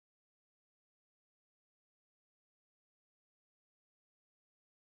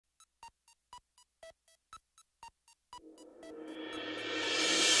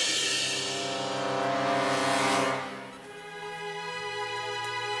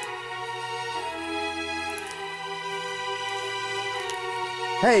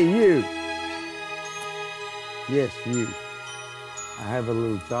Hey, you. Yes, you. I have a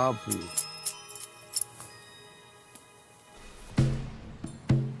little job for you.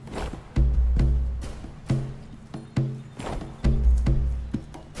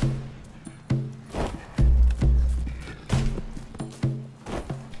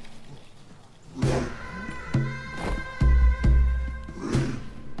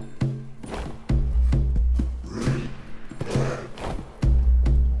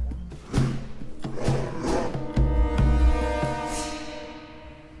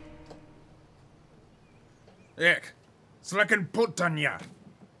 Ik, slekken putanja.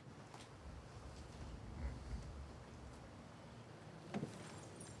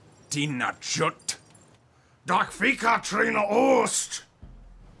 Tina chut. Dak fika trina oost.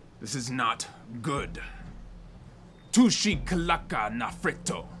 This is not good. Tushi kalaka na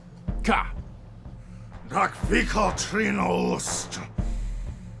frito. Ka. Dak fika trina oost.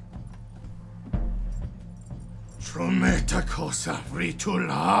 Trumeta kosa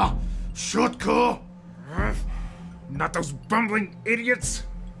fritula. Shutko. Not those bumbling idiots!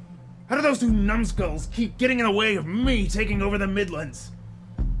 How do those two numbskulls keep getting in the way of me taking over the Midlands?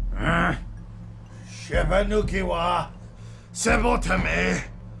 Shebanukiwa, Sebotame,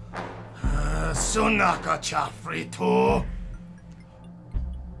 Sunaka Chafrito,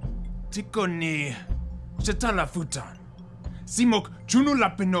 Tikoni, Shatala Futan, Simok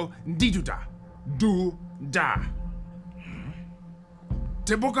Chunulapino Diduda, Du Da.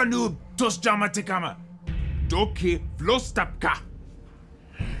 Tebokanu Tosjama Tekama. Doki Flostapka.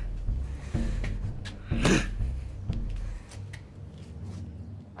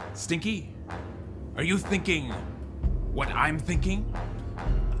 Stinky, are you thinking what I'm thinking?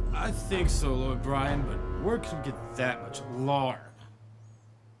 I think so, Lord Brian, but where could get that much lard?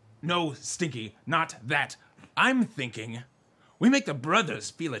 No, Stinky, not that. I'm thinking we make the brothers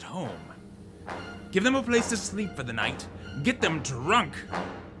feel at home. Give them a place to sleep for the night, get them drunk,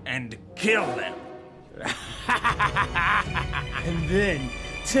 and kill them. And then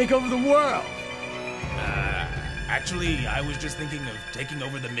take over the world. Actually, I was just thinking of taking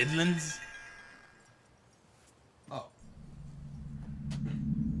over the Midlands. Oh.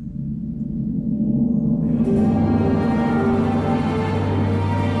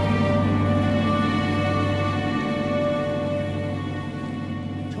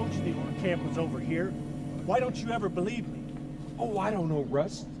 I told you the orc camp was over here. Why don't you ever believe me? Oh, I don't know,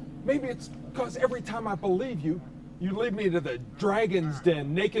 Russ. Maybe it's because every time I believe you, you lead me to the dragon's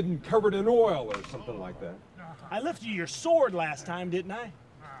den, naked and covered in oil or something like that. I left you your sword last time, didn't I?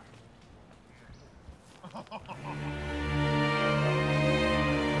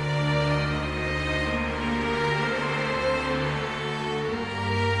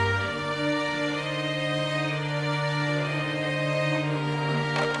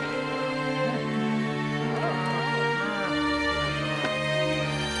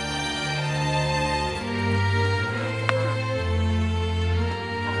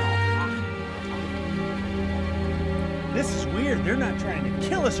 This is weird. They're not trying to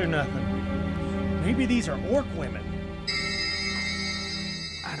kill us or nothing. Maybe these are orc women.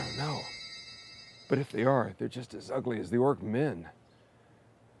 I don't know. But if they are, they're just as ugly as the orc men.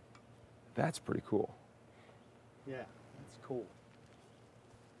 That's pretty cool. Yeah, that's cool.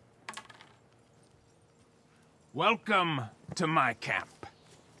 Welcome to my camp.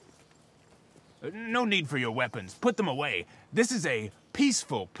 No need for your weapons. Put them away. This is a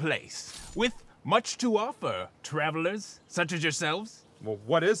peaceful place with much to offer, travelers such as yourselves. Well,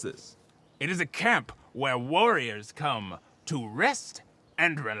 what is this? It is a camp where warriors come to rest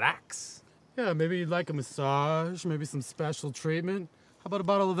and relax. Yeah, maybe you'd like a massage, maybe some special treatment. How about a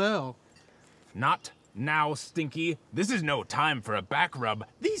bottle of ale? Not now, Stinky. This is no time for a back rub.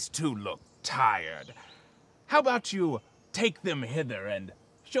 These two look tired. How about you take them hither and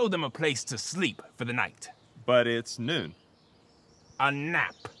show them a place to sleep for the night? But it's noon. A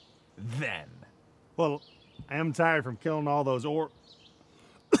nap, then. Well, I am tired from killing all those orcs.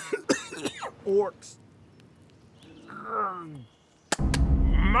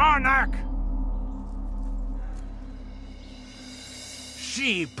 Monarch!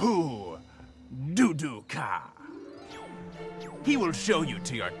 She-poo Dudu-ka. He will show you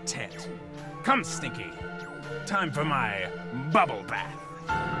to your tent. Come, Stinky. Time for my bubble bath.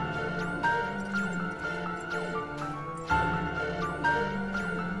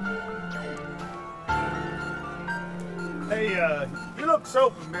 Hey, you look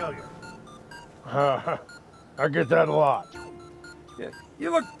so familiar. I get that a lot. Yeah,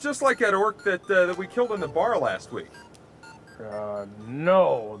 you look just like that orc that we killed in the bar last week.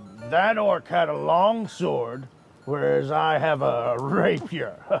 No, that orc had a long sword, whereas I have a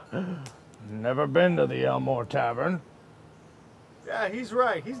rapier. Never been to the Elmore Tavern. Yeah, he's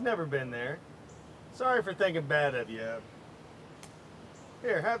right. He's never been there. Sorry for thinking bad of you.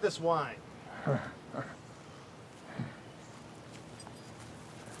 Here, have this wine.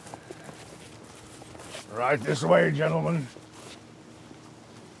 Right this way, gentlemen.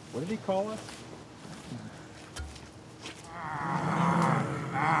 What did he call us?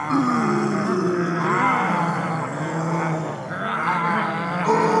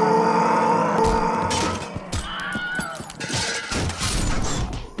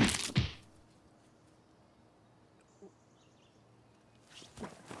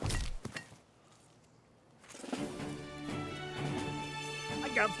 I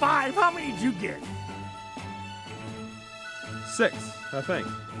got 5. How many did you get? 6, I think.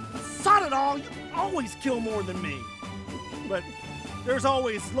 Sod it all! You always kill more than me. But there's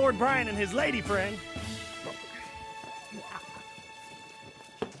always Lord Brian and his lady friend.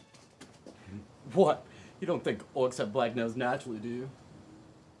 What? You don't think orcs have black nose naturally, do you?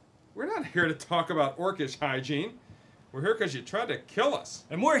 We're not here to talk about orcish hygiene. We're here because you tried to kill us.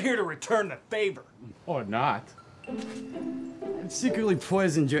 And we're here to return the favor. Or not. I secretly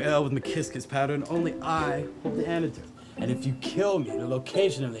poisoned your ale with Makiskus powder, and only I hold the antidote. And if you kill me, the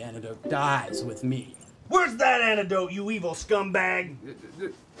location of the antidote dies with me. Where's that antidote, you evil scumbag?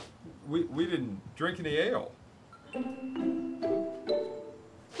 We didn't drink any ale.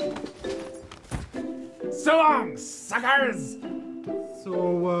 So long, suckers!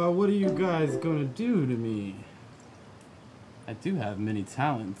 So, what are you guys gonna do to me? I do have many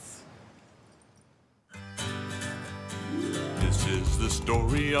talents. This is the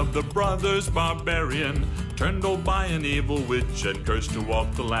story of the brothers Barbarian, turned old by an evil witch and cursed to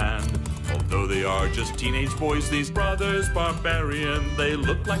walk the land. Although they are just teenage boys, these brothers Barbarian, they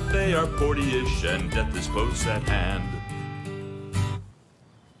look like they are 40-ish and death is close at hand.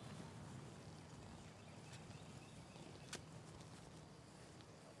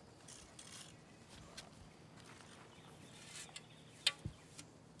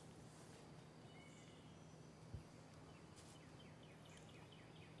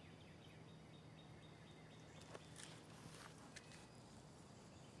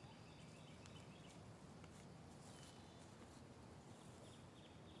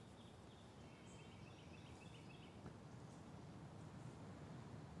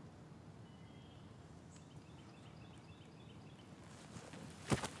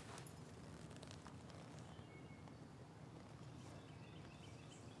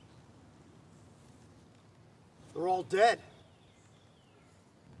 They're all dead.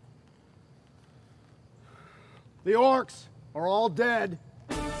 The orcs are all dead.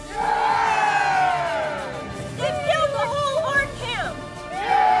 They've killed the whole orc camp!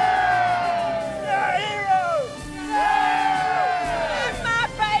 They're heroes! And my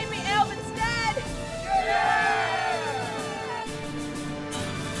baby Elvin's dead!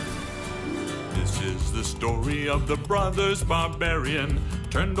 This is the story of the brothers Barbarian,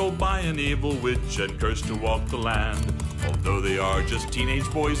 turned old by an evil witch and cursed to walk the land. Although they are just teenage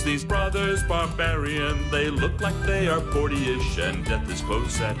boys, these brothers Barbarian, they look like they are 40-ish and death is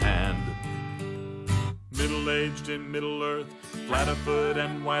close at hand. Middle-aged in Middle-earth, flat of foot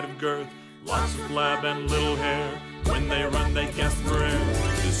and wide of girth, lots of flab and little hair, when they run they gasp for air.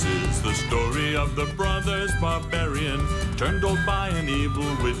 This is the story of the brothers Barbarian, turned old by an evil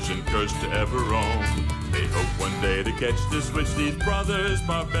witch and cursed to ever roam. They hope one day to catch this witch, these brothers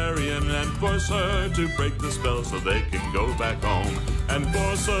Barbarian, and force her to break the spell so they can go back home. And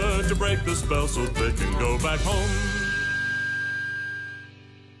force her to break the spell so they can go back home.